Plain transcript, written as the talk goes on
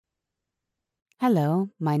Hello,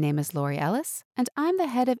 my name is Lori Ellis, and I'm the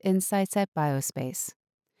head of insights at Biospace.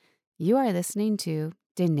 You are listening to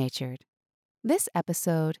Denatured. This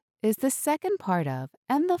episode is the second part of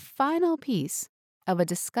and the final piece of a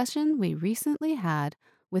discussion we recently had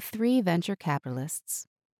with three venture capitalists.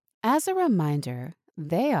 As a reminder,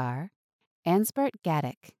 they are Ansbert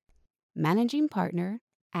Gaddick, managing partner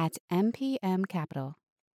at MPM Capital,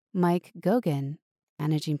 Mike Gogan,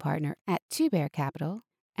 managing partner at Two Bear Capital,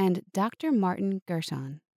 and Dr. Martin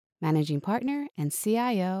Gershon, managing partner and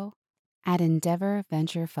CIO at Endeavor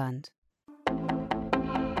Venture Fund.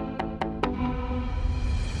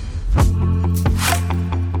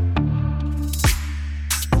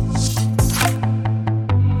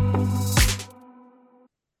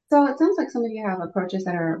 So it sounds like some of you have approaches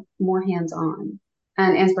that are more hands-on.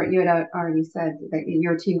 And Ansbert, you had already said that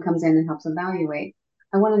your team comes in and helps evaluate.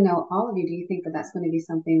 I want to know, all of you, do you think that that's going to be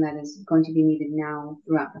something that is going to be needed now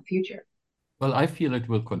throughout the future? Well, I feel it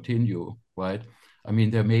will continue, right? I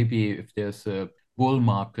mean, there may be, if there's a bull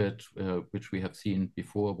market, which we have seen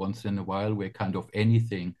before once in a while, where kind of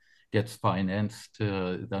anything gets financed,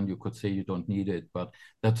 then you could say you don't need it. But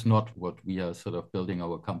that's not what we are sort of building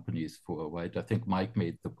our companies for, right? I think Mike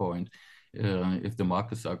made the point. If the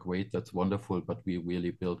markets are great, that's wonderful, but we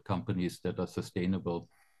really build companies that are sustainable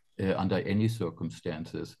under any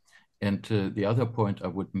circumstances. And the other point I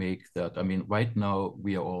would make that, I mean, right now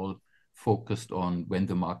we are all focused on when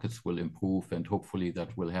the markets will improve, and hopefully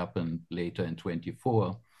that will happen later in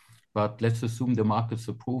 24. But let's assume the markets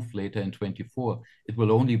improve later in 24. It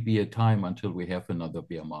will only be a time until we have another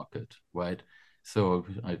bear market, right? So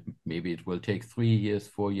maybe it will take 3 years,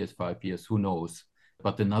 4 years, 5 years, who knows?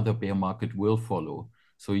 But another bear market will follow.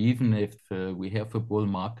 So even if we have a bull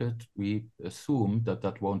market, we assume that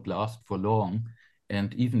that won't last for long.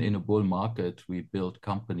 And even in a bull market, we build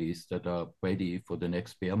companies that are ready for the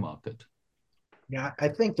next bear market. Yeah, I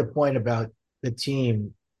think the point about the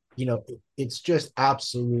team, it's just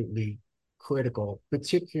absolutely critical,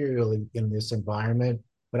 particularly in this environment.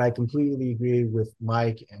 But I completely agree with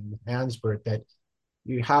Mike and Hansbert that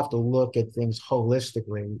you have to look at things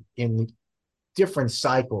holistically in different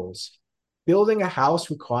cycles. Building a house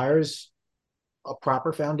requires a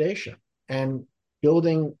proper foundation, and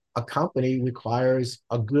building a company requires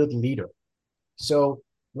a good leader. So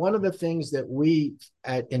one of the things that we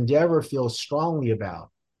at Endeavor feel strongly about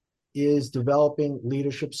is developing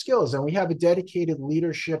leadership skills. And we have a dedicated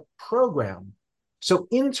leadership program. So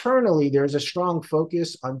internally, there's a strong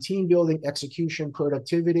focus on team building, execution,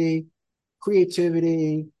 productivity,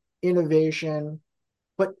 creativity, innovation.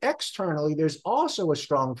 But externally, there's also a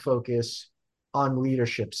strong focus on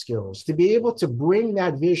leadership skills to be able to bring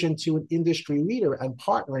that vision to an industry leader and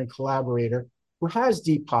partner and collaborator who has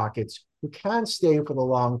deep pockets, who can stay for the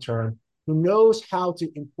long term, who knows how to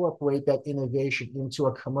incorporate that innovation into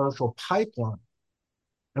a commercial pipeline.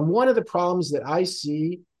 And one of the problems that I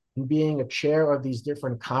see in being a chair of these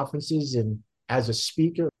different conferences and as a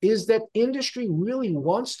speaker is that industry really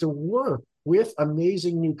wants to work with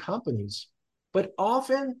amazing new companies. But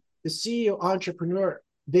often the CEO entrepreneur,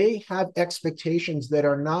 they have expectations that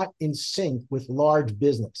are not in sync with large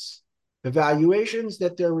business. The valuations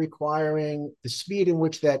that they're requiring, the speed in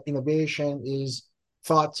which that innovation is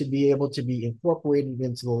thought to be able to be incorporated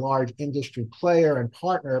into the large industry player and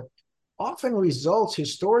partner often results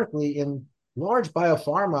historically in large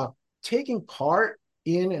biopharma taking part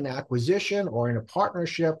in an acquisition or in a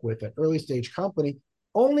partnership with an early stage company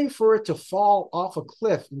only for it to fall off a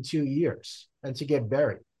cliff in 2 years and to get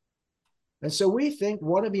buried. And so we think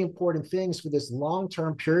one of the important things for this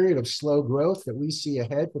long-term period of slow growth that we see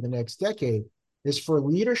ahead for the next decade is for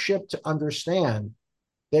leadership to understand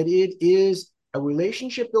that it is a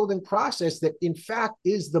relationship building process that in fact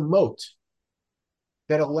is the moat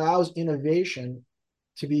that allows innovation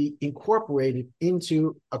to be incorporated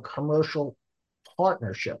into a commercial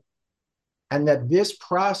partnership. And that this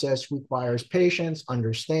process requires patience,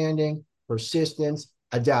 understanding, persistence,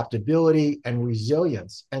 adaptability, and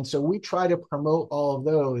resilience. And so we try to promote all of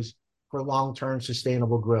those for long-term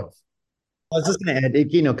sustainable growth. I was just going to add,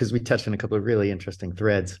 because we touched on a couple of really interesting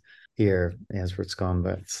threads here, Ansbert's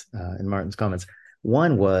comments and Martin's comments.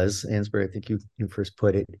 One was, Ansbert, I think you first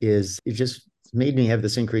put it, is it just made me have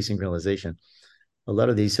this increasing realization. A lot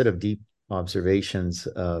of these sort of deep observations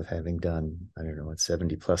of having done,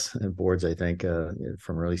 70 plus boards, I think,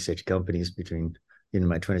 from early stage companies between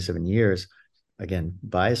my 27 years, again,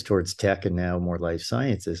 biased towards tech and now more life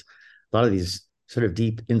sciences. A lot of these sort of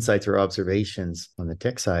deep insights or observations on the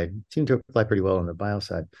tech side seem to apply pretty well on the bio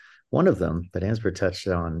side. One of them that Ansbert touched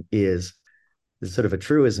on is sort of a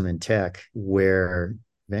truism in tech where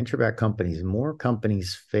venture-backed companies, more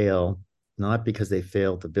companies fail not because they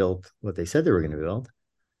failed to build what they said they were going to build.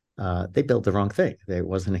 They built the wrong thing. They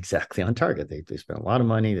wasn't exactly on target. They spent a lot of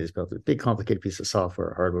money. They built a big, complicated piece of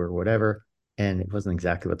software, hardware, whatever, and it wasn't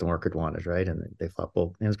exactly what the market wanted, right? And they thought,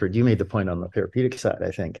 well, Ansbert, you made the point on the therapeutic side,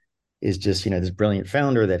 I think, is just, this brilliant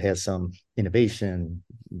founder that has some innovation,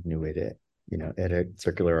 new way to, edit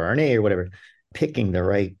circular RNA or whatever, picking the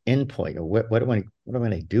right endpoint. What am I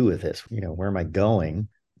going to do with this? Where am I going?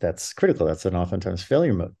 That's critical. That's an oftentimes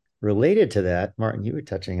failure mode. Related to that, Martin, you were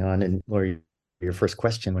touching on, and Lori, your first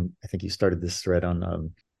question when I think you started this thread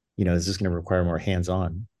on, is this going to require more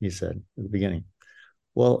hands-on? You said at the beginning.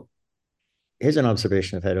 Well, here's an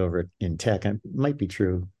observation I've had over in tech, and it might be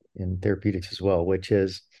true in therapeutics as well, which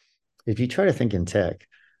is if you try to think in tech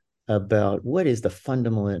about what is the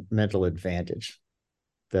fundamental advantage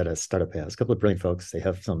that a startup has, a couple of brilliant folks, they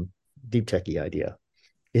have some deep techie idea.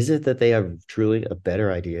 Is it that they have truly a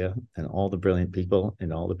better idea than all the brilliant people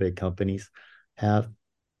in all the big companies have?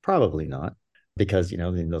 Probably not. Because,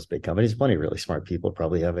 in those big companies, plenty of really smart people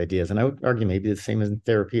probably have ideas. And I would argue maybe the same as in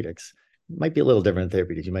therapeutics. It might be a little different in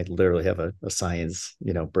therapeutics. You might literally have a science,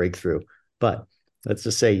 breakthrough. But let's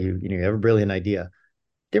just say you have a brilliant idea.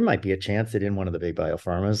 There might be a chance that in one of the big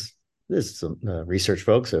biopharmas, there's some research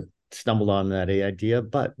folks have stumbled on that idea.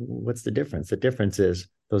 But what's the difference? The difference is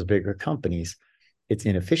those bigger companies, it's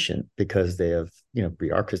inefficient because they have,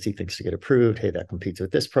 bureaucracy, things to get approved. Hey, that competes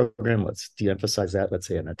with this program. Let's de-emphasize that. Let's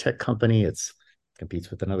say in a tech company, it's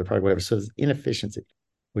competes with another product, whatever. So there's inefficiency,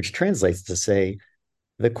 which translates to say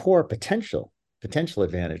the core potential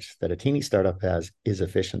advantage that a teeny startup has is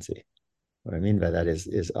efficiency. What I mean by that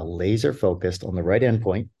is a laser focused on the right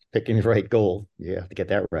endpoint, picking the right goal. You have to get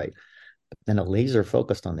that right. Then a laser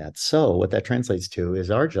focused on that. So what that translates to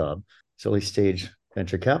is our job, as early stage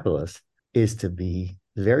venture capitalists, is to be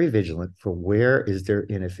very vigilant for where is there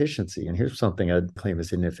inefficiency. And here's something I'd claim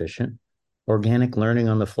is inefficient: organic learning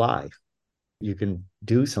on the fly. You can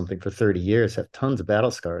do something for 30 years, have tons of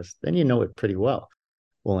battle scars, then you know it pretty well.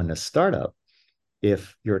 Well, in a startup,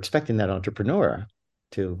 if you're expecting that entrepreneur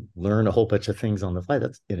to learn a whole bunch of things on the fly,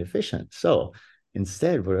 that's inefficient. So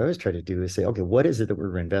instead, what I always try to do is say, okay, what is it that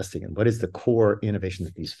we're investing in? What is the core innovation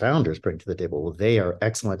that these founders bring to the table? Well, they are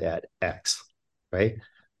excellent at X, right?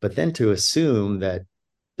 But then to assume that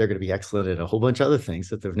they're going to be excellent at a whole bunch of other things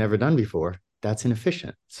that they've never done before, that's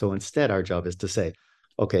inefficient. So instead, our job is to say,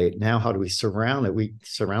 okay, now how do we surround it? We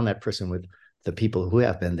surround that person with the people who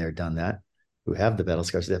have been there, done that, who have the battle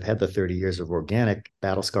scars, that have had the 30 years of organic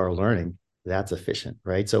battle scar learning. That's efficient,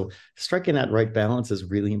 right? So striking that right balance is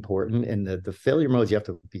really important. And the failure modes you have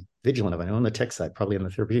to be vigilant of. I know on the tech side, probably on the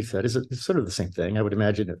therapeutic side, is sort of the same thing. I would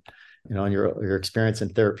imagine if, on your experience in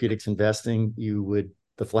therapeutics investing,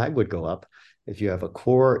 the flag would go up if you have a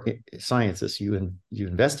core scientist you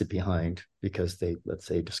invested behind because they, let's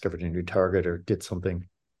say, discovered a new target or did something,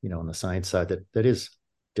 on the science side that is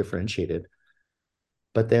differentiated.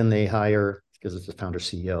 But then they hire, because it's a founder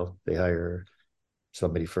CEO, they hire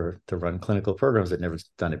somebody to run clinical programs that never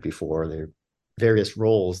done it before. They're various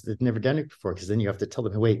roles that never done it before, because then you have to tell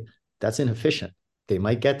them, wait, that's inefficient. They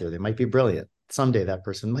might get there. They might be brilliant. Someday that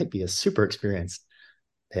person might be a super experienced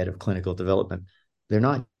head of clinical development. They're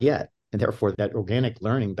not yet. And therefore, that organic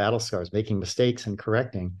learning, battle scars, making mistakes and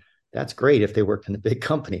correcting, that's great if they work in a big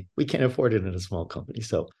company. We can't afford it in a small company.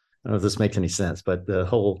 So I don't know if this makes any sense, but the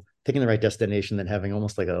whole picking the right destination, then having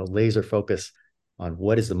almost like a laser focus on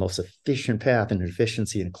what is the most efficient path, and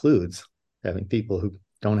efficiency includes having people who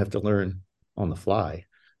don't have to learn on the fly,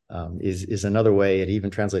 is another way. It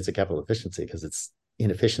even translates to capital efficiency, because it's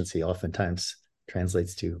inefficiency oftentimes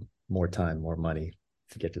translates to more time, more money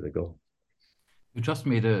to get to the goal. You just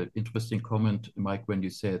made an interesting comment, Mike, when you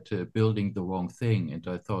said building the wrong thing. And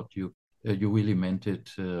I thought you really meant it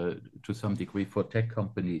to some degree for tech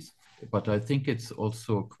companies. But I think it's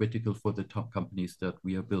also critical for the top companies that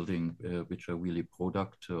we are building, which are really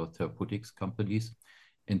product or therapeutics companies.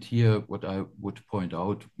 And here, what I would point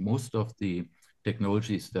out, most of the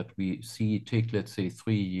technologies that we see take, let's say,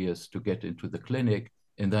 3 years to get into the clinic.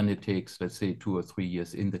 And then it takes, let's say, 2 or 3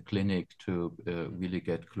 years in the clinic to really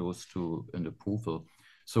get close to an approval.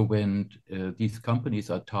 So when these companies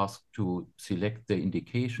are tasked to select their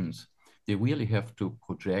indications, they really have to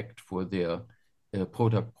project for their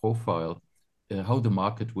product profile how the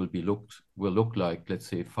market will look like, let's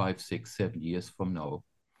say, 5, 6, 7 years from now.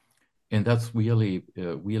 And that's really,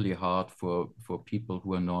 really hard for people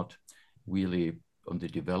who are not really on the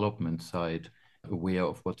development side aware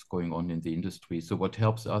of what's going on in the industry. So what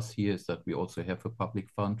helps us here is that we also have a public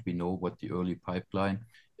fund. We know what the early pipeline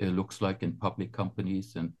looks like in public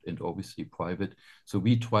companies and obviously private. So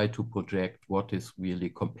we try to project what is really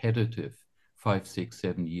competitive 5, 6,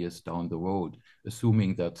 7 years down the road,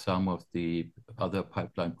 assuming that some of the other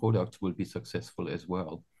pipeline products will be successful as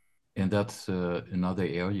well. And that's another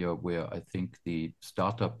area where I think the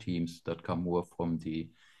startup teams that come more from the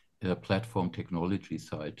platform technology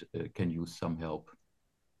side can use some help.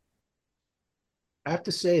 I have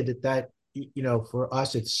to say that for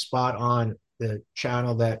us, it's spot on the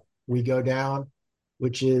channel that we go down,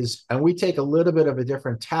 which is, and we take a little bit of a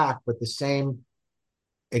different tack, but the same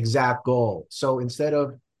exact goal. So instead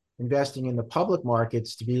of investing in the public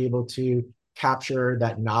markets to be able to capture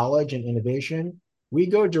that knowledge and innovation, we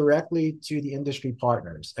go directly to the industry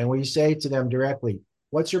partners and we say to them directly,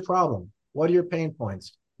 what's your problem? What are your pain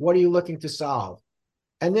points? What are you looking to solve?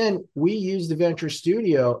 And then we use the Venture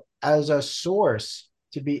Studio as a source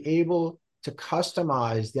to be able to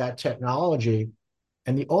customize that technology.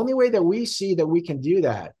 And the only way that we see that we can do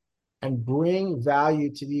that and bring value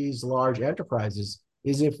to these large enterprises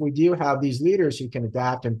is if we do have these leaders who can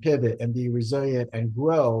adapt and pivot and be resilient and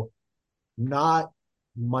grow, not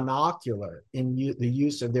monocular in the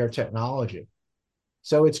use of their technology.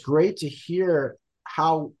 So it's great to hear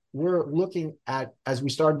how we're looking at, as we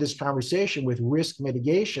started this conversation with risk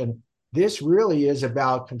mitigation, this really is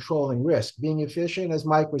about controlling risk, being efficient, as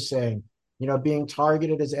Mike was saying, being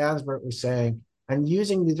targeted, as Ansbert was saying, and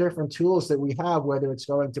using the different tools that we have, whether it's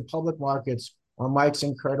going to public markets or Mike's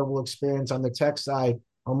incredible experience on the tech side,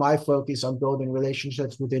 or my focus on building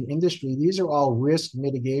relationships within industry. These are all risk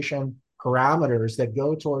mitigation parameters that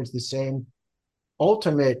go towards the same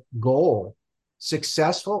ultimate goal.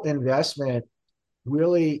 Successful investment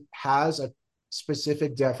really has a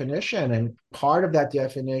specific definition, and part of that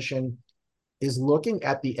definition is looking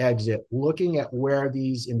at the exit, looking at where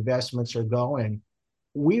these investments are going.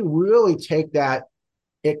 We really take that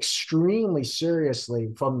extremely seriously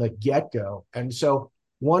from the get-go. And so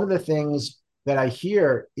one of the things that I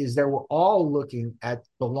hear is that we're all looking at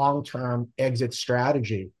the long-term exit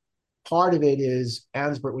strategy. Part of it is,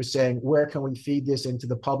 Ansbert was saying, where can we feed this into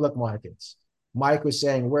the public markets? Mike was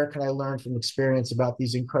saying, where can I learn from experience about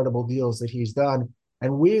these incredible deals that he's done?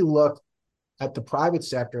 And we look at the private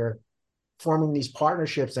sector forming these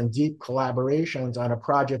partnerships and deep collaborations on a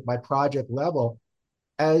project by project level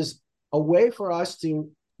as a way for us to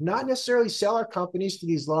not necessarily sell our companies to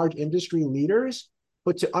these large industry leaders,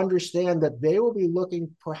 but to understand that they will be looking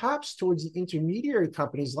perhaps towards the intermediary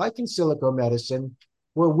companies like in silico medicine,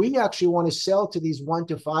 where we actually want to sell to these $1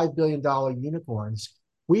 to $5 billion unicorns.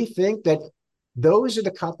 We think that those are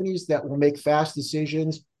the companies that will make fast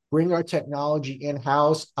decisions, bring our technology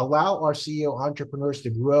in-house, allow our CEO entrepreneurs to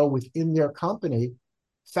grow within their company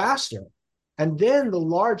faster. And then the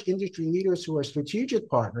large industry leaders who are strategic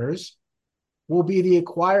partners will be the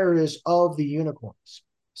acquirers of the unicorns.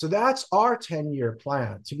 So that's our 10-year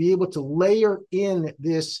plan, to be able to layer in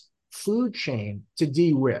this food chain to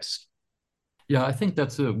de-risk. Yeah, I think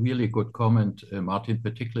that's a really good comment, Martin,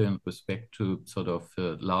 particularly in respect to sort of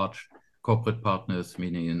large corporate partners,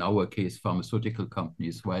 meaning in our case, pharmaceutical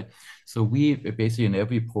companies, right? So we basically in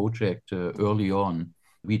every project early on,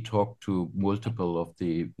 we talk to multiple of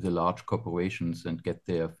the large corporations and get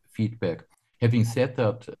their feedback. Having said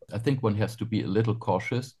that, I think one has to be a little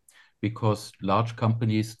cautious because large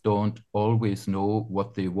companies don't always know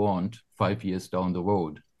what they want 5 years down the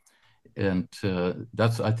road. And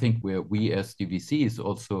that's, I think, where we as DVCs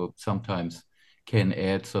also sometimes can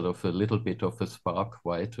add sort of a little bit of a spark,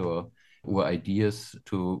 right? Or ideas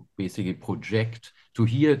to basically project, to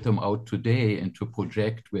hear them out today and to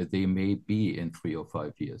project where they may be in 3 or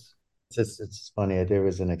 5 years. It's funny. There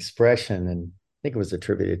was an expression, and I think it was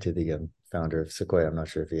attributed to the founder of Sequoia. I'm not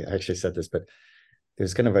sure if he actually said this, but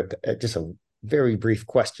there's kind of just a very brief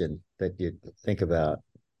question that you think about,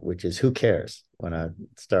 which is who cares, when a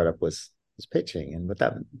startup was pitching. And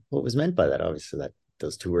what was meant by that, obviously that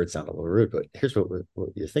those two words sound a little rude, but here's what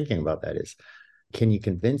you're thinking about that is, can you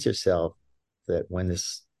convince yourself that when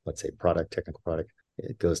this, let's say technical product,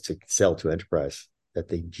 it goes to sell to enterprise, that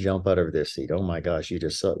they jump out of their seat? Oh my gosh, you're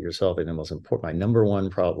solving the most important, my number one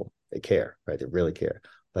problem. They care, right? They really care.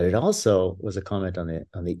 But it also was a comment on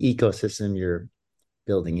the ecosystem you're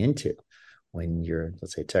building into when you're,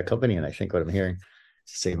 let's say, a tech company. And I think what I'm hearing, the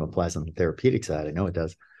same applies on the therapeutic side. I know it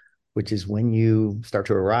does, which is when you start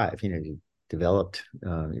to arrive, you developed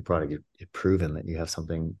your product, you've proven that you have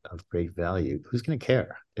something of great value. Who's going to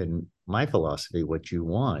care? And my philosophy, what you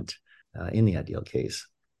want in the ideal case,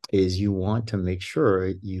 is you want to make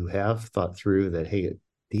sure you have thought through that, hey,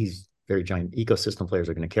 these very giant ecosystem players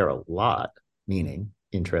are going to care a lot, meaning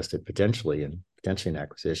interested potentially in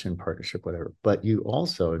acquisition, partnership, whatever. But you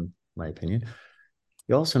also, in my opinion,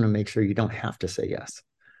 you also want to make sure you don't have to say yes.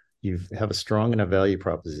 you have a strong enough value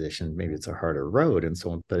proposition, maybe it's a harder road and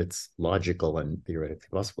so on, but it's logical and theoretically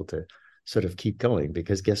possible to sort of keep going,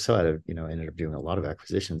 because guess what? I ended up doing a lot of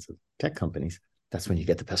acquisitions of tech companies. That's when you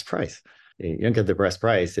get the best price. You don't get the best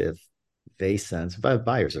price if they sense,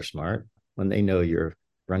 buyers are smart, when they know you're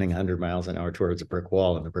running 100 miles an hour towards a brick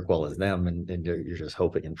wall and the brick wall is them, and you're just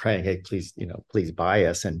hoping and praying, hey, please buy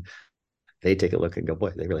us. And they take a look and go,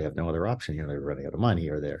 boy, they really have no other option. They're running out of money,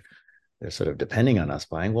 or they're sort of depending on us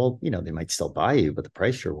buying. Well, they might still buy you, but the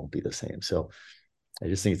price sure won't be the same. So I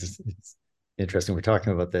just think it's interesting. We're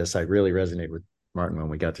talking about this. I really resonate with Martin when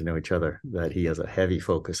we got to know each other, that he has a heavy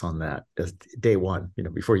focus on that as day one.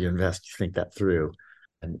 Before you invest, you think that through.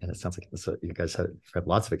 And it sounds like you guys have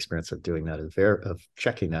lots of experience of doing that, of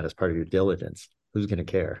checking that as part of your diligence. Who's going to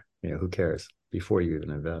care? Who cares before you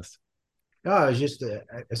even invest? No, I was just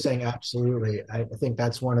saying absolutely. I think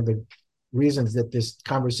that's one of the reasons that this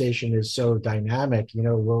conversation is so dynamic.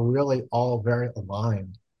 We're really all very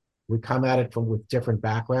aligned. We come at it with different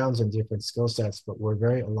backgrounds and different skill sets, but we're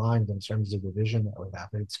very aligned in terms of the vision that we have.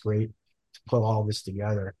 And it's great to put all this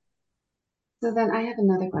together. So then I have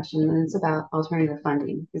another question, and it's about alternative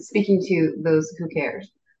funding. It's speaking to those who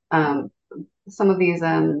cares. Some of these,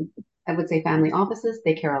 I would say family offices,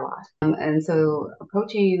 they care a lot. And so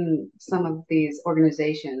approaching some of these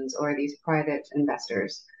organizations or these private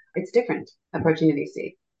investors, it's different approaching a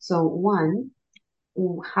VC. So one,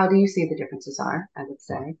 how do you see the differences are, I would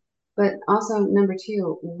say. But also number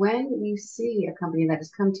two, when you see a company that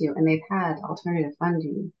has come to you and they've had alternative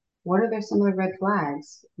funding, what are some of the red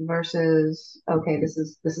flags versus, okay, this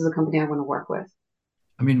is a company I want to work with?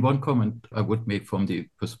 I mean, one comment I would make from the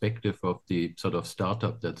perspective of the sort of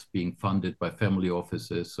startup that's being funded by family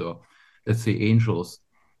offices, or let's say angels,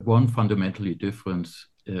 one fundamentally difference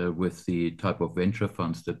with the type of venture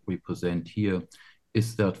funds that we present here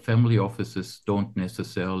is that family offices don't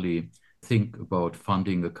necessarily think about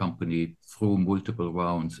funding a company through multiple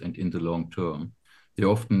rounds and in the long term. They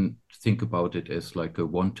often think about it as like a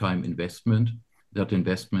one-time investment. That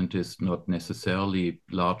investment is not necessarily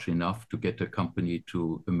large enough to get a company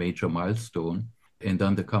to a major milestone. And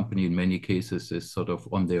then the company in many cases is sort of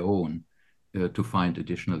on their own to find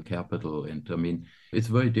additional capital. And I mean, it's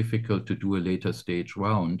very difficult to do a later stage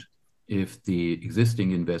round if the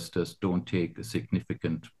existing investors don't take a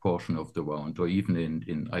significant portion of the round, or even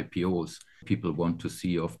in IPOs, people want to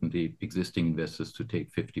see often the existing investors to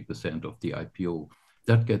take 50% of the IPO.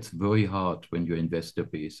 That gets very hard when your investor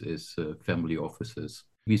base is family offices.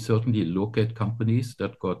 We certainly look at companies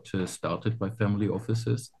that got started by family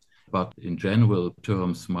offices, but in general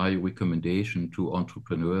terms, my recommendation to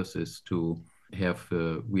entrepreneurs is to have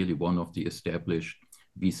really one of the established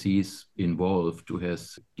VCs involved who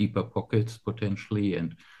has deeper pockets potentially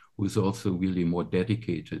and who is also really more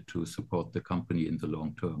dedicated to support the company in the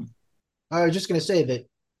long term. I was just going to say that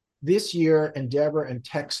this year, Endeavor and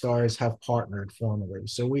Techstars have partnered formally.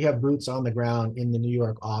 So we have boots on the ground in the New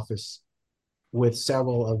York office with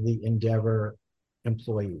several of the Endeavor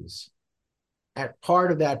employees. And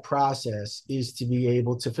part of that process is to be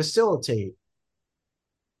able to facilitate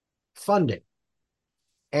funding.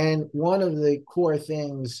 And one of the core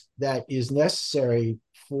things that is necessary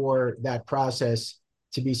for that process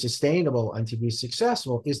to be sustainable and to be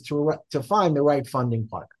successful is to find the right funding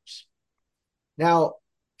partners. Now,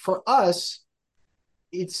 for us,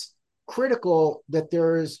 it's critical that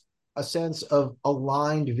there is a sense of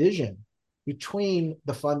aligned vision between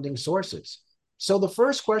the funding sources. So the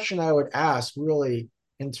first question I would ask really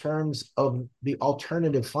in terms of the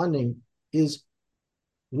alternative funding is,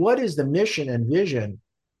 what is the mission and vision,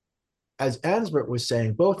 as Ansbert was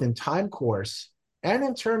saying, both in time course and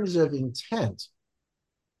in terms of intent?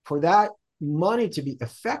 For that money to be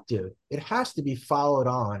effective, it has to be followed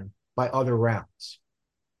on by other rounds.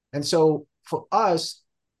 And so for us,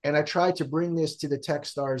 and I try to bring this to the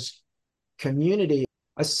Techstars community,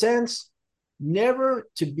 a sense never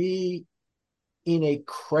to be in a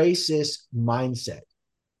crisis mindset,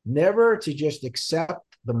 never to just accept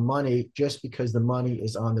the money just because the money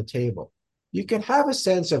is on the table. You can have a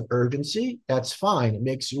sense of urgency, that's fine. It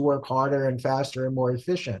makes you work harder and faster and more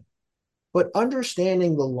efficient. But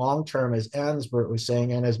understanding the long term, as Ansbert was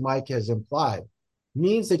saying, and as Mike has implied,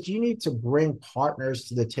 means that you need to bring partners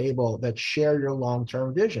to the table that share your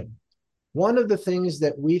long-term vision. One of the things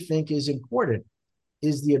that we think is important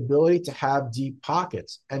is the ability to have deep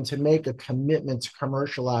pockets and to make a commitment to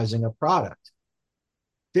commercializing a product.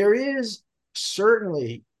 There is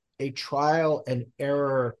certainly a trial and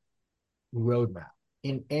error roadmap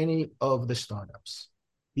in any of the startups.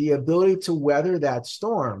 The ability to weather that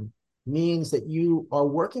storm means that you are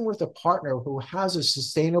working with a partner who has a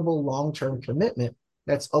sustainable long-term commitment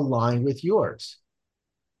that's aligned with yours.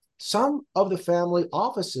 Some of the family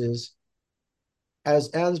offices, as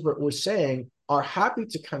Ansbert was saying, are happy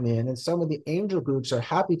to come in, and some of the angel groups are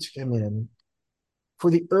happy to come in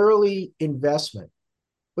for the early investment.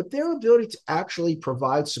 But their ability to actually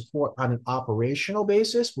provide support on an operational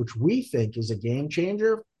basis, which we think is a game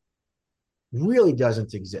changer, really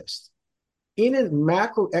doesn't exist. In a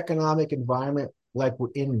macroeconomic environment like we're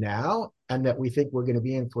in now, and that we think we're going to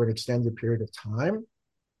be in for an extended period of time,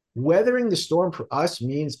 weathering the storm for us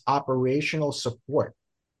means operational support,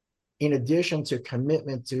 in addition to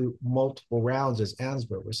commitment to multiple rounds, as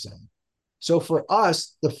Ansbert was saying. So for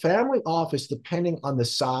us, the family office, depending on the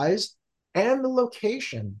size and the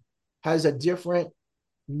location, has a different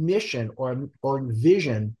mission or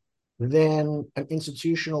vision than an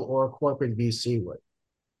institutional or a corporate VC would.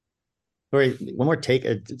 Lori, one more take,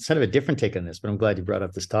 it's kind of a different take on this, but I'm glad you brought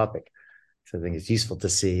up this topic. So I think it's useful to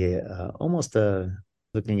see almost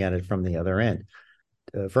looking at it from the other end.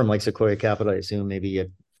 A firm like Sequoia Capital, I assume maybe at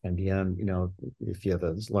MPM, if you have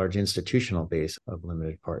a large institutional base of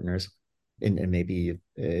limited partners, and maybe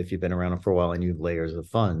if you've been around for a while and you have layers of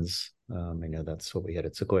funds, I know that's what we had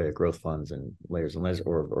at Sequoia, growth funds and layers,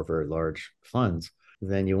 or very large funds,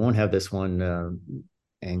 then you won't have this one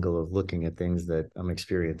angle of looking at things that I'm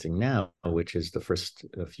experiencing now, which is the first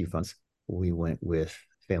few funds we went with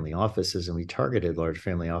family offices, and we targeted large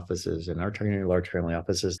family offices, and are targeting large family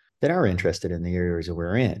offices that are interested in the areas that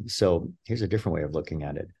we're in. So here's a different way of looking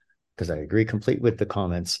at it, because I agree complete with the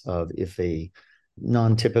comments of if a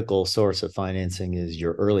non-typical source of financing is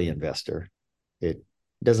your early investor, it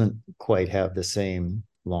doesn't quite have the same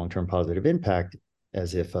long-term positive impact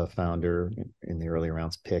as if a founder in the early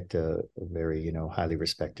rounds picked a very highly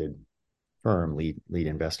respected firm, lead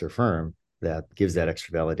investor firm, that gives that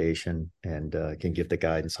extra validation and can give the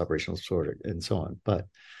guidance, operational support, and so on. But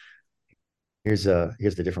here's the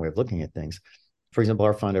different way of looking at things. For example,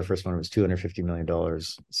 our first fund was $250 million.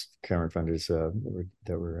 Current funders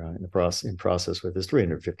that we're in process with is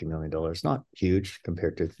 $350 million. Not huge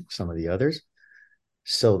compared to some of the others.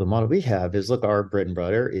 So the model we have is, look, our bread and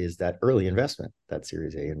butter is that early investment, that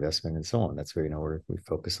Series A investment, and so on. That's where we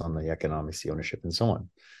focus on the economics, the ownership, and so on.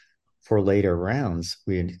 For later rounds,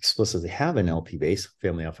 we explicitly have an LP base,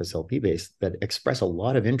 family office LP base, that express a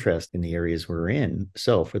lot of interest in the areas we're in.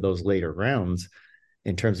 So for those later rounds,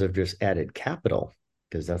 in terms of just added capital,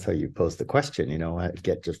 because that's how you pose the question,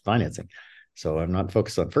 get just financing. So I'm not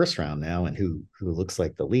focused on first round now and who looks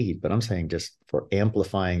like the lead, but I'm saying just for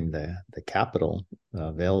amplifying the capital,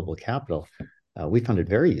 available capital, we found it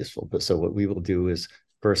very useful. But so what we will do is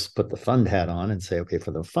first put the fund hat on and say, okay,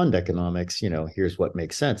 for the fund economics, here's what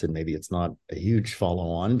makes sense. And maybe it's not a huge follow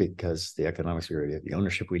on because the economics, we already have the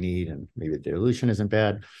ownership we need, and maybe the dilution isn't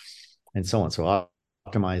bad, and so on. So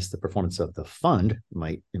optimize the performance of the fund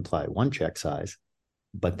might imply one check size,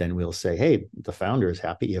 but then we'll say, hey, the founder is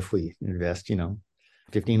happy if we invest,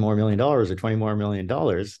 $15 more million or $20 more million,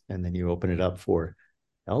 and then you open it up for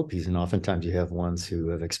LPs, and oftentimes you have ones who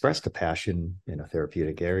have expressed a passion in a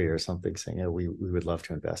therapeutic area or something, saying, we would love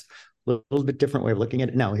to invest. A little bit different way of looking at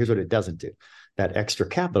it. Now, here's what it doesn't do. That extra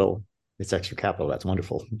capital, it's extra capital. That's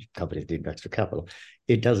wonderful. Companies need extra capital.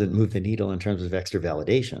 It doesn't move the needle in terms of extra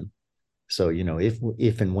validation. So,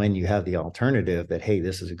 if and when you have the alternative that, hey,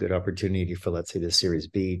 this is a good opportunity for, let's say, the Series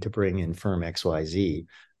B to bring in firm XYZ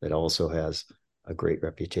that also has a great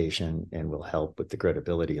reputation and will help with the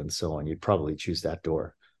credibility and so on, you'd probably choose that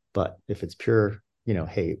door. But if it's pure,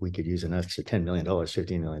 hey, we could use an extra $10 million,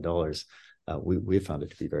 $15 million, we found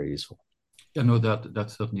it to be very useful. Yeah, no, that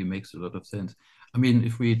certainly makes a lot of sense. I mean,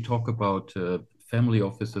 if we talk about family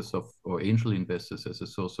offices or angel investors as a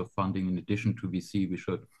source of funding, in addition to VC, we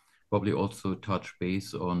should probably also touch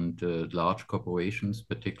base on the large corporations,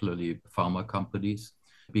 particularly pharma companies,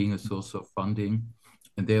 being a source of funding.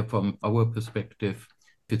 And there, from our perspective,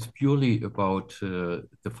 it's purely about the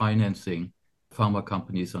financing. Pharma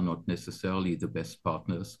companies are not necessarily the best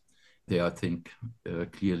partners. They, I think,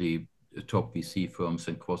 clearly top VC firms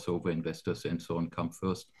and crossover investors and so on come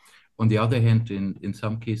first. On the other hand, in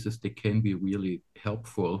some cases, they can be really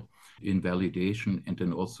helpful in validation and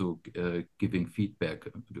then also giving feedback.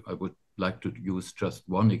 I would like to use just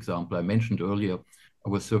one example. I mentioned earlier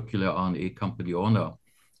our circular RNA company, Honor,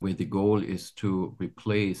 where the goal is to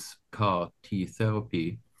replace CAR T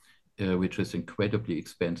therapy, which is incredibly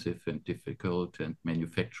expensive and difficult, and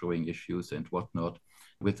manufacturing issues and whatnot,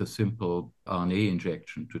 with a simple RNA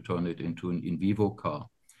injection to turn it into an in vivo CAR.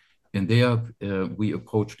 And there we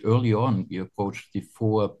approached the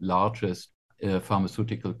four largest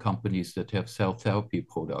pharmaceutical companies that have cell therapy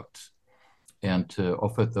products, and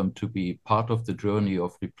offered them to be part of the journey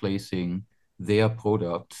of replacing their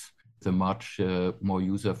products the much more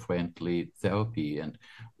user-friendly therapy. And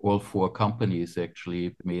all four companies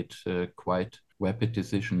actually made quite rapid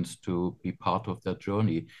decisions to be part of that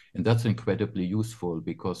journey. And that's incredibly useful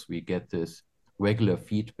because we get this regular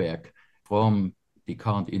feedback from the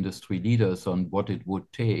current industry leaders on what it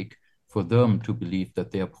would take for them to believe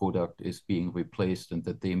that their product is being replaced and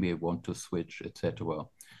that they may want to switch, etc.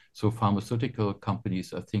 So pharmaceutical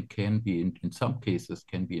companies, I think, can be, in some cases,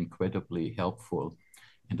 can be incredibly helpful.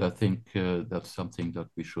 And I think that's something that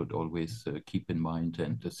we should always keep in mind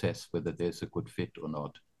and assess whether there's a good fit or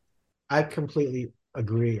not. I completely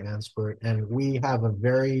agree, Ansbert. And we have a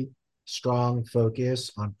very strong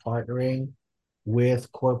focus on partnering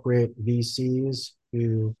with corporate VCs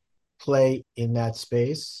who play in that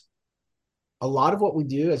space. A lot of what we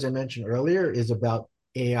do, as I mentioned earlier, is about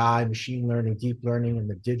AI, machine learning, deep learning, and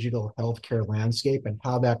the digital healthcare landscape and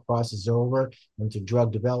how that crosses over into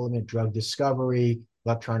drug development, drug discovery,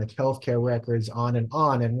 electronic healthcare records, on and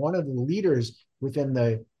on. And one of the leaders within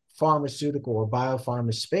the pharmaceutical or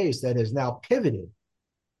biopharma space that has now pivoted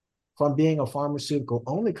from being a pharmaceutical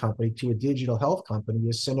only company to a digital health company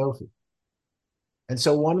is Sanofi. And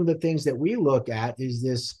so one of the things that we look at is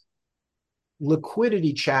this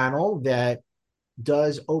liquidity channel that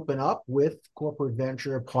does open up with corporate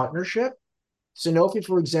venture partnership. Sanofi,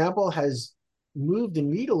 for example, has moved the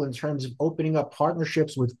needle in terms of opening up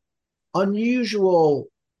partnerships with unusual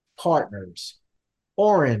partners,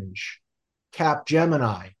 Orange,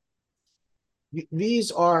 Capgemini.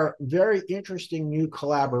 These are very interesting new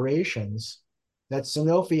collaborations that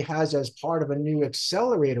Sanofi has as part of a new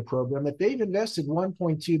accelerator program that they've invested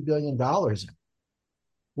 $1.2 billion in.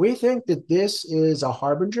 We think that this is a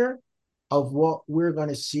harbinger of what we're going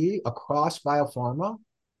to see across biopharma.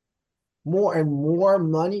 More and more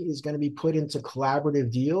money is going to be put into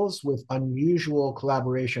collaborative deals with unusual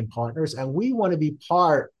collaboration partners, and we want to be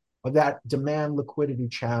part of that demand liquidity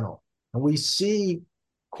channel. And we see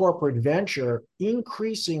corporate venture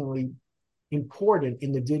increasingly important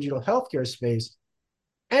in the digital healthcare space.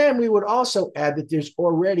 And we would also add that there's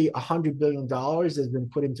already $100 billion that's been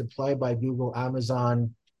put into play by Google,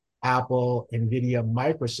 Amazon, Apple, NVIDIA,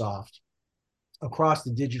 Microsoft across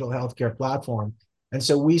the digital healthcare platform. And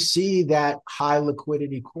so we see that high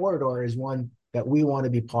liquidity corridor as one that we want to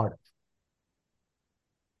be part of.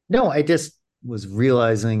 No, I just was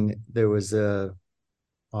realizing there was a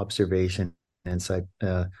observation insight,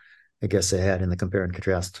 I guess I had in the compare and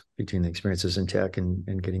contrast between the experiences in tech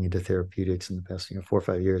and getting into therapeutics in the past 4 or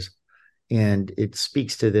 5 years. And it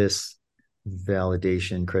speaks to this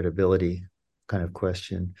validation, credibility kind of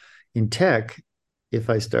question. In tech, if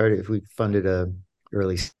we funded a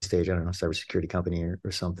early stage, I don't know, cybersecurity company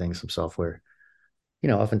or something, some software,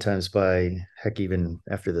 oftentimes even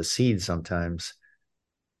after the seed, sometimes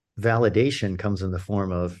validation comes in the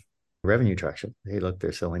form of revenue traction. Hey, look,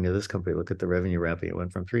 they're selling to this company. Look at the revenue ramping. It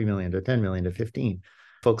went from 3 million to 10 million to 15.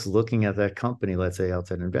 Folks looking at that company, let's say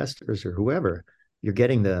outside investors or whoever, you're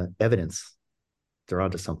getting the evidence they're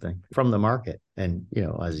onto something from the market. And,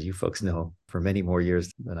 as you folks know, for many more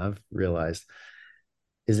years than I've realized,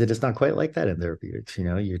 is that it's not quite like that in therapeutics.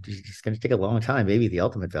 You're just going to take a long time. Maybe the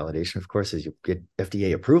ultimate validation, of course, is you get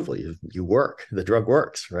FDA approval. You work, the drug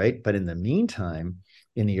works, right? But in the meantime,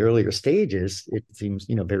 in the earlier stages, it seems,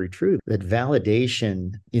 very true that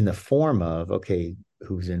validation in the form of, okay,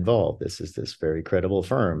 who's involved? This is this very credible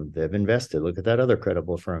firm. They've invested. Look at that other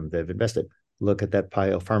credible firm. They've invested. Look at that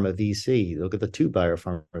biopharma VC. Look at the 2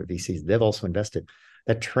 biopharma VCs. They've also invested.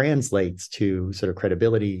 That translates to sort of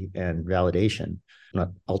credibility and validation.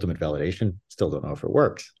 Not ultimate validation, still don't know if it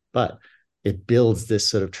works, but it builds this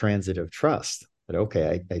sort of transitive trust that,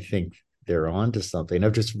 okay, I think they're on to something.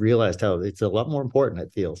 I've just realized how it's a lot more important,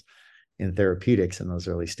 it feels, in therapeutics in those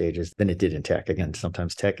early stages than it did in tech. Again,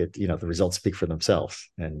 sometimes tech, the results speak for themselves.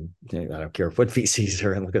 And I don't care what VCs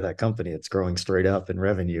are, and look at that company, it's growing straight up in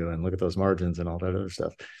revenue, and look at those margins and all that other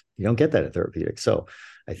stuff. You don't get that in therapeutics. So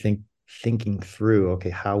I think thinking through, okay,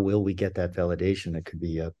 how will we get that validation? It could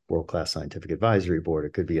be a world-class scientific advisory board.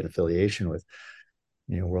 It could be an affiliation with,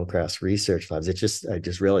 world-class research labs. I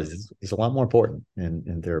just realized it's a lot more important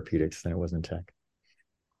in therapeutics than it was in tech.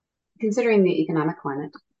 Considering the economic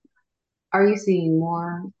climate, are you seeing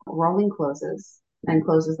more rolling closes and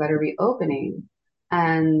closes that are reopening?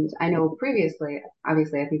 And I know previously,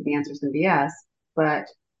 obviously, I think the answer is going to be yes, but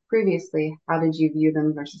previously, how did you view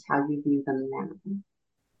them versus how you view them now?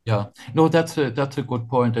 Yeah, no, that's a good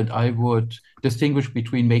point, and I would distinguish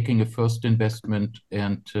between making a first investment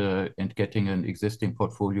and getting an existing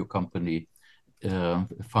portfolio company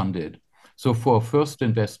funded. So for first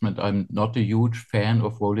investment, I'm not a huge fan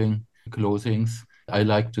of rolling closings. I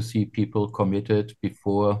like to see people committed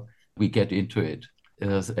before we get into it.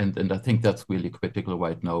 And I think that's really critical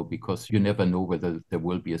right now, because you never know whether there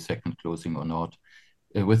will be a second closing or not.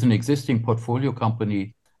 With an existing portfolio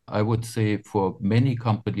company, I would say for many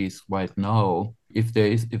companies right now, if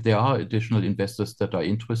there are additional investors that are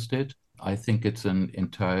interested, I think it's an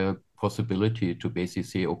entire possibility to basically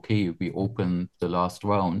say, okay, we open the last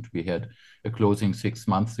round. We had a closing 6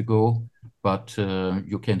 months ago, but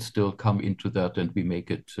you can still come into that and we make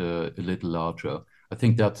it a little larger. I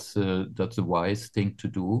think that's a wise thing to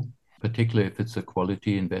do, particularly if it's a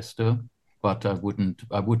quality investor. But I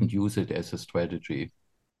wouldn't use it as a strategy.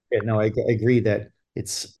 Yeah, no, I agree that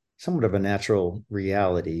it's somewhat of a natural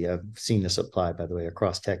reality. I've seen this apply, by the way,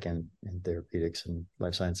 across tech and therapeutics and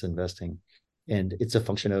life science investing. And it's a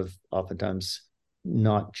function of oftentimes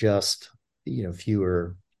not just,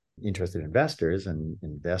 fewer interested investors and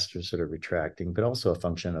investors sort of retracting, but also a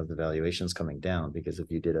function of the valuations coming down. Because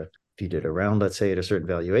if you did a round, let's say at a certain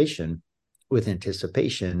valuation, with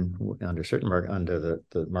anticipation under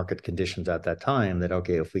the market conditions at that time, that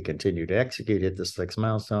okay, if we continue to execute at this next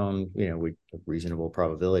milestone, we a reasonable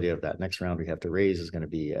probability of that next round we have to raise is going to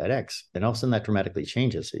be at X. And all of a sudden that dramatically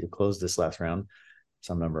changes. So you close this last round,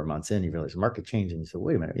 some number of months in, you realize the market changed, and you say,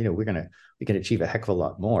 wait a minute, we can achieve a heck of a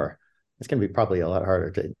lot more. It's going to be probably a lot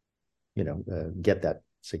harder to get that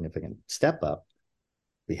significant step up.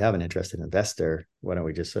 We have an interested investor. Why don't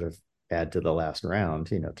we just sort of add to the last round,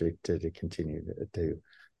 to continue to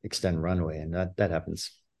extend runway? And that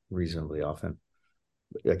happens reasonably often,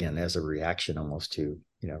 again, as a reaction almost to,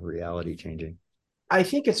 reality changing. I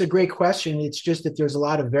think it's a great question. It's just that there's a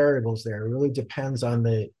lot of variables there. It really depends on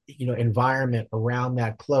the, environment around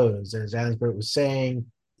that close. As Ansbert was saying,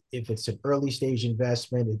 if it's an early stage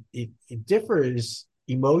investment, it differs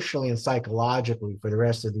emotionally and psychologically for the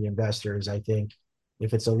rest of the investors. I think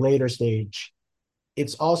if it's a later stage,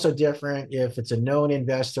 it's also different if it's a known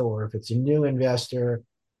investor or if it's a new investor.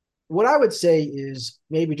 What I would say is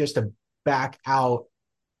maybe just to back out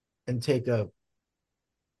and take a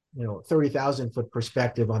 30,000 foot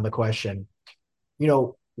perspective on the question,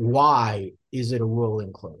 why is it a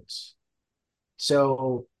rolling close?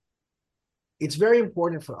 So it's very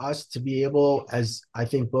important for us to be able, as I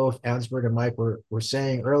think both Ansbert and Mike were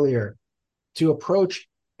saying earlier, to approach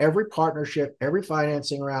every partnership, every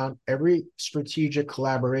financing round, every strategic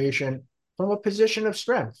collaboration from a position of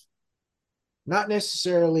strength, not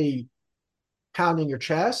necessarily pounding your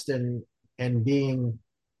chest and being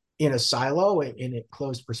in a silo in a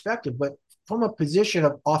closed perspective, but from a position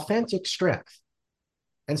of authentic strength.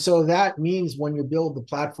 And so that means when you build the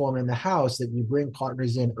platform in the house, that you bring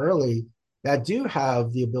partners in early that do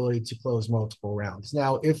have the ability to close multiple rounds.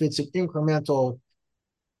 Now, if it's an incremental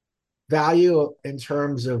value in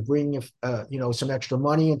terms of bringing some extra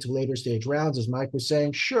money into later stage rounds, as Mike was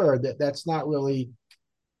saying, sure, that's not really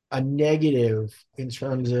a negative in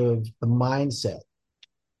terms of the mindset.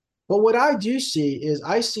 But what I do see is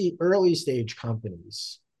I see early stage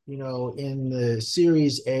companies, in the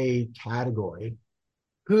Series A category,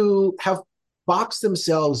 who have boxed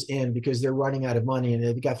themselves in because they're running out of money and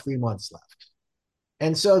they've got 3 months left.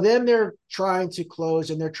 And so then they're trying to close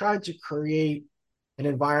and they're trying to create an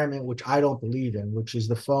environment which I don't believe in, which is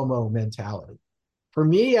the FOMO mentality. For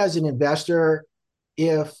me as an investor,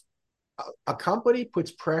 if a company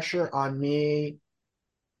puts pressure on me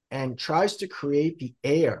and tries to create the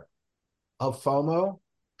air of FOMO,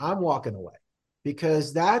 I'm walking away,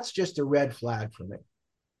 because that's just a red flag for me.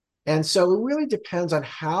 And so it really depends on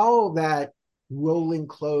how that rolling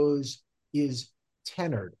close is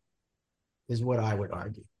tenored, is what I would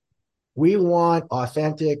argue. We want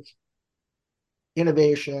authentic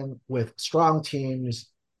innovation with strong teams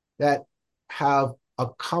that have a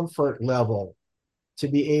comfort level to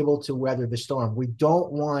be able to weather the storm. We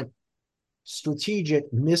don't want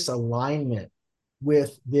strategic misalignment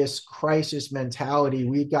with this crisis mentality.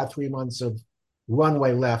 We've got 3 months of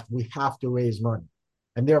runway left. We have to raise money,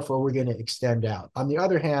 and therefore we're going to extend out. On the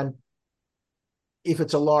other hand, if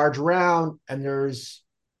it's a large round and there's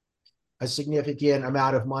a significant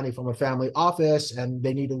amount of money from a family office and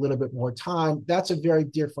they need a little bit more time, that's a very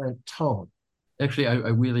different tone. Actually, I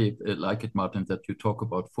really like it, Martin, that you talk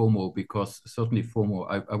about FOMO, because certainly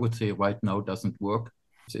FOMO, I would say right now doesn't work.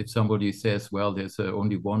 If somebody says, well, there's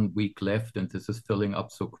only 1 week left and this is filling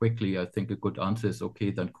up so quickly, I think a good answer is,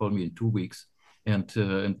 okay, then call me in 2 weeks and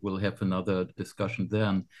we'll have another discussion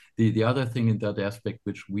then. The other thing in that aspect,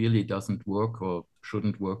 which really doesn't work or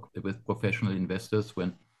shouldn't work with professional investors,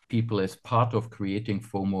 when people as part of creating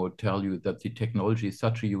FOMO tell you that the technology is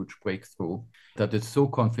such a huge breakthrough, that it's so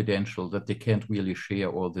confidential that they can't really share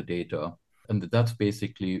all the data. And that's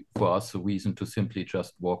basically for us a reason to simply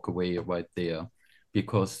just walk away right there,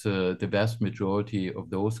 because the vast majority of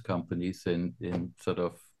those companies in sort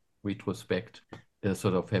of retrospect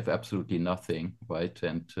sort of have absolutely nothing, right?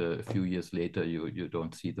 And a few years later, you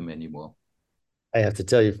don't see them anymore. I have to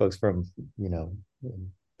tell you, folks, from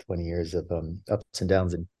 20 years of ups and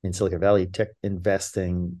downs in Silicon Valley tech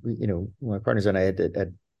investing, my partners and I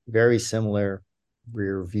had very similar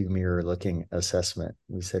rear view mirror looking assessment.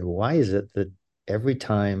 We said, why is it that every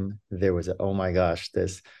time there was oh my gosh,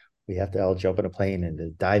 we have to all jump on a plane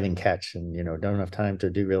and dive and catch, and don't have time to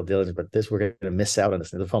do real diligence, but we're going to miss out on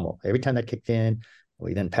this, the FOMO. Every time that kicked in,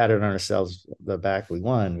 we then patted on ourselves the back. We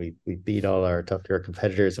won. We beat all our tougher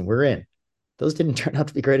competitors, and we're in. Those didn't turn out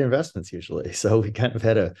to be great investments usually. So we kind of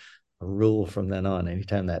had a rule from then on.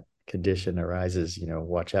 Anytime that condition arises,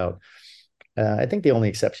 watch out. I think the only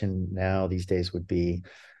exception now these days would be,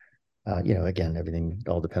 again, everything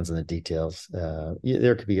all depends on the details.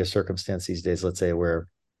 There could be a circumstance these days, let's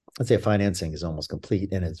say financing is almost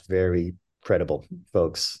complete and it's very credible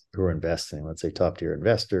folks who are investing, let's say top tier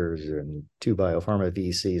investors and 2 biopharma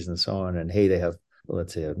VCs and so on. And hey, they have,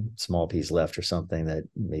 let's say, a small piece left or something that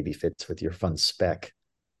maybe fits with your fund spec.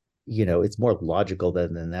 It's more logical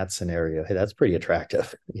than in that scenario. Hey, that's pretty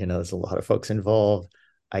attractive. There's a lot of folks involved.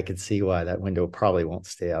 I could see why that window probably won't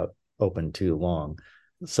stay out open too long.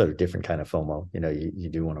 Sort of different kind of FOMO. You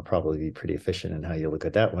do want to probably be pretty efficient in how you look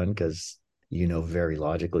at that one, because very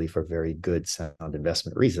logically, for very good sound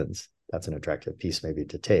investment reasons, that's an attractive piece maybe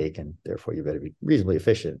to take, and therefore you better be reasonably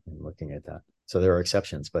efficient in looking at that. So there are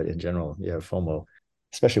exceptions, but in general, FOMO,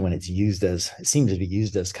 especially when it seems to be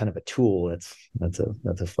used as kind of a tool, that's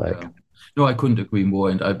a flag. Yeah. No, I couldn't agree more.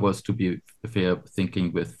 And I was, to be fair,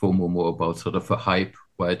 thinking with FOMO more about sort of a hype,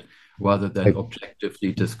 right? Rather than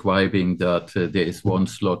objectively describing that there is one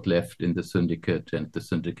slot left in the syndicate and the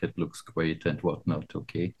syndicate looks great and whatnot.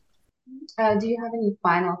 Okay. Do you have any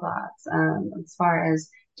final thoughts as far as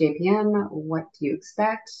JPM? What do you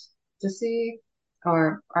expect to see?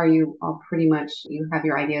 Or are you all pretty much, you have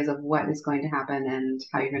your ideas of what is going to happen and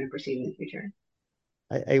how you're going to proceed in the future?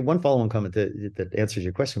 One follow-on comment that answers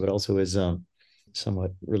your question, but also is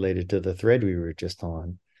somewhat related to the thread we were just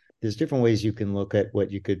on. There's different ways you can look at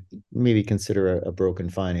what you could maybe consider a broken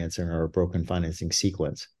financing or a broken financing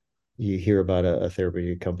sequence. You hear about a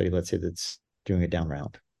therapeutic company, let's say, that's doing a down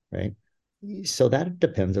round, right? So that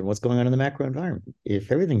depends on what's going on in the macro environment.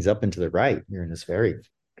 If everything's up and to the right, you're in this very,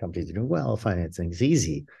 companies are doing well, financing's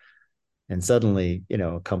easy. And suddenly,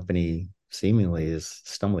 a company seemingly is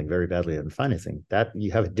stumbling very badly on financing. That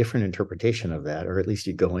you have a different interpretation of that, or at least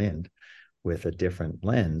you go in with a different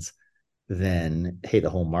lens than, hey, the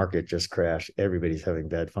whole market just crashed. Everybody's having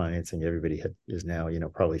bad financing. Everybody is now,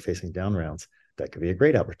 probably facing down rounds. That could be a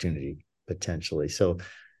great opportunity potentially. So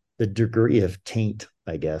the degree of taint,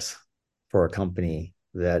 I guess, for a company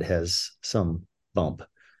that has some bump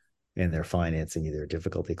in their financing, either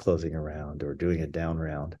difficulty closing a round or doing a down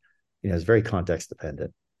round, is very context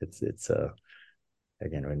dependent. It's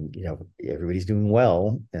again, when everybody's doing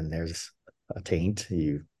well and there's a taint,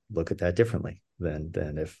 you look at that differently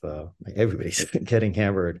than if everybody's getting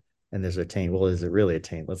hammered and there's a taint. Well, is it really a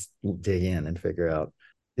taint? Let's dig in and figure out,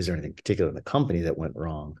 is there anything particular in the company that went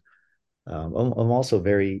wrong? I'm also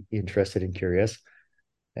very interested and curious,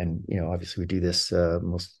 and obviously we do this.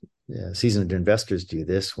 Most seasoned investors do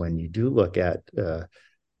this. When you do look at the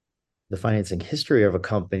financing history of a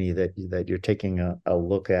company that you're taking a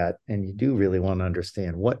look at, and you do really want to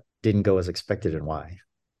understand what didn't go as expected and why.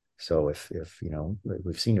 So if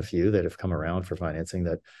we've seen a few that have come around for financing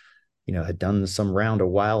that had done some round a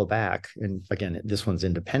while back, and again, this one's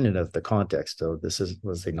independent of the context. So this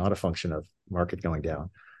was not a function of market going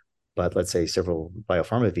down. But let's say several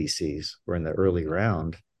biopharma VCs were in the early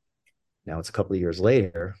round. Now it's a couple of years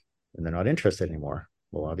later and they're not interested anymore.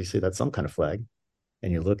 Well, obviously that's some kind of flag.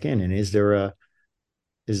 And you look in, and is there a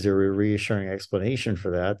reassuring explanation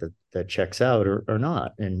for that checks out or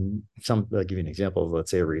not? And I'll give you an example of, let's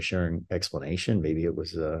say, a reassuring explanation. Maybe it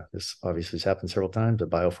was this obviously has happened several times. A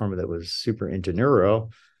biopharma that was super into neuro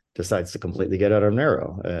decides to completely get out of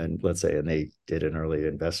neuro. And let's say, and they did an early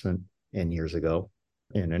investment years ago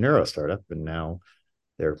in a neuro startup, and now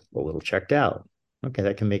they're a little checked out. Okay,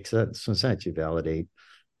 that can make sense. You validate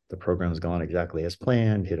the program's gone exactly as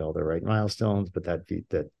planned, hit all the right milestones, but that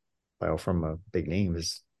biopharma big name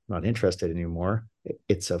is not interested anymore.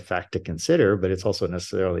 It's a fact to consider, but it's also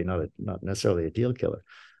necessarily not necessarily a deal killer.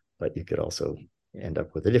 But you could also end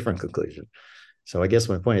up with a different conclusion. So I guess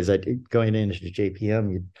my point is that going into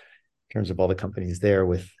JPM, in terms of all the companies there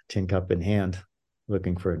with tin cup in hand,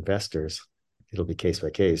 looking for investors, it'll be case by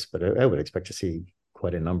case. But I would expect to see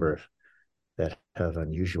quite a number of have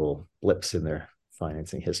unusual blips in their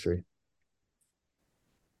financing history.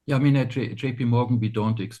 Yeah, I mean, at JP Morgan, we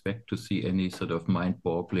don't expect to see any sort of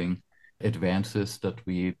mind-boggling advances that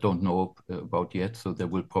we don't know about yet. So there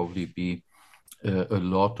will probably be a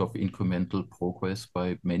lot of incremental progress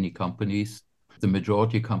by many companies. The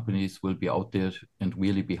majority of companies will be out there and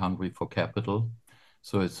really be hungry for capital.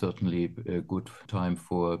 So it's certainly a good time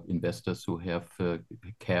for investors who have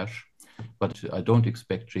cash. But I don't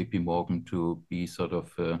expect JP Morgan to be sort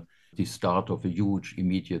of the start of a huge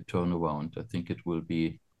immediate turnaround. I think it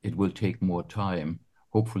will take more time,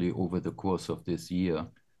 hopefully over the course of this year,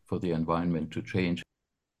 for the environment to change.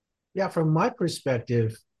 Yeah, from my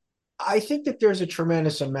perspective, I think that there's a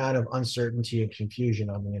tremendous amount of uncertainty and confusion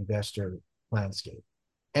on the investor landscape.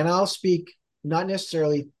 And I'll speak not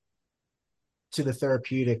necessarily to the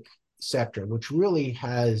therapeutic sector, which really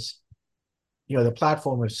has, the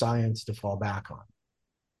platform of science to fall back on.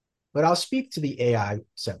 But I'll speak to the AI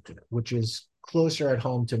sector, which is closer at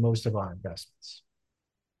home to most of our investments.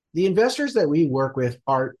 The investors that we work with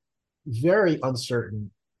are very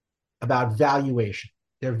uncertain about valuation.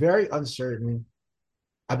 They're very uncertain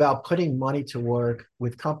about putting money to work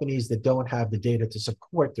with companies that don't have the data to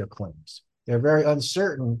support their claims. They're very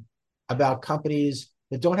uncertain about companies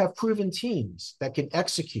that don't have proven teams that can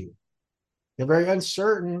execute. They're very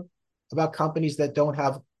uncertain about companies that don't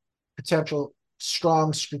have potential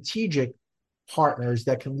strong strategic partners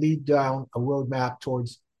that can lead down a roadmap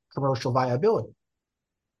towards commercial viability.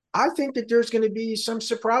 I think that there's going to be some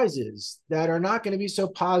surprises that are not going to be so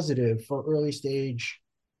positive for early stage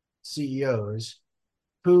CEOs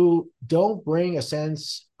who don't bring a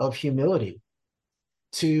sense of humility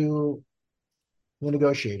to the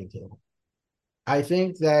negotiating table. I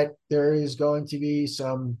think that there is going to be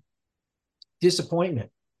some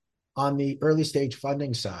disappointment on the early stage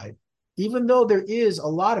funding side, even though there is a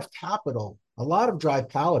lot of capital, a lot of dry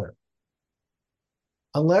powder.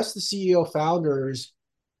 Unless the CEO founders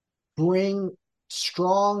bring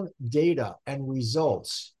strong data and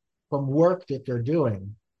results from work that they're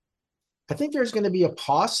doing, I think there's going to be a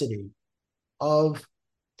paucity of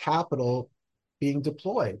capital being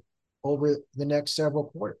deployed over the next several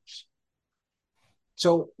quarters.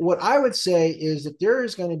 So what I would say is that there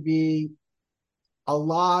is going to be a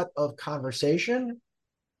lot of conversation,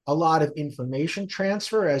 a lot of information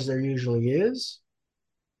transfer, as there usually is.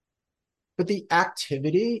 But the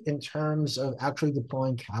activity in terms of actually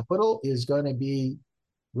deploying capital is going to be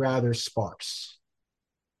rather sparse.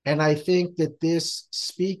 And I think that this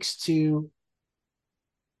speaks to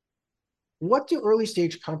what do early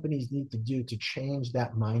stage companies need to do to change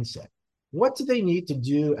that mindset? What do they need to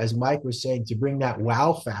do, as Mike was saying, to bring that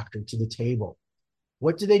wow factor to the table?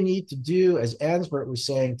 What do they need to do, as Ansbert was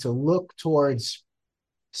saying, to look towards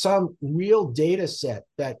some real data set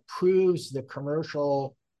that proves the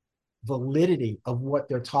commercial validity of what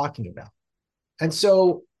they're talking about? And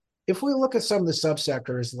so if we look at some of the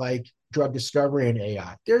subsectors like drug discovery and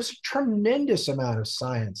AI, there's a tremendous amount of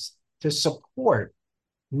science to support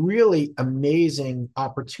really amazing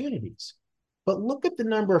opportunities. But look at the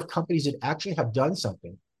number of companies that actually have done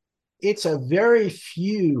something. It's a very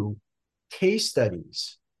few case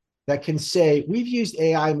studies that can say, we've used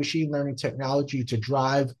AI machine learning technology to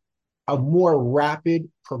drive a more rapid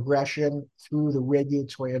progression through the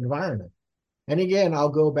regulatory environment. And again, I'll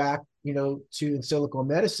go back, to in silico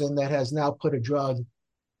medicine that has now put a drug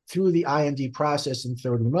through the IND process in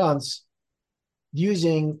 30 months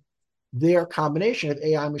using their combination of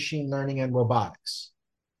AI, machine learning, and robotics.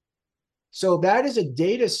 So that is a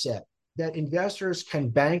data set that investors can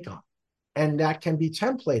bank on and that can be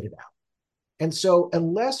templated out. And so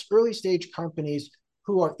unless early stage companies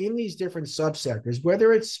who are in these different subsectors,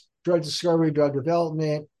 whether it's drug discovery, drug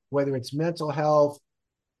development, whether it's mental health,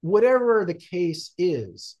 whatever the case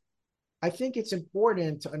is, I think it's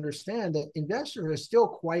important to understand that investors are still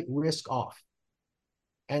quite risk off.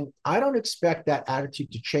 And I don't expect that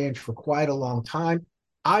attitude to change for quite a long time.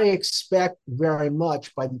 I expect very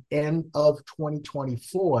much by the end of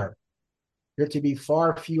 2024, there to be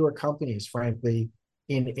far fewer companies, frankly,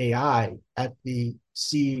 in AI at the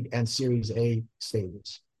seed and Series A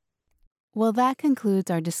stages. Well, that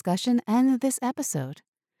concludes our discussion and this episode.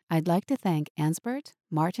 I'd like to thank Ansbert,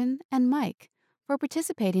 Martin, and Mike for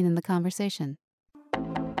participating in the conversation.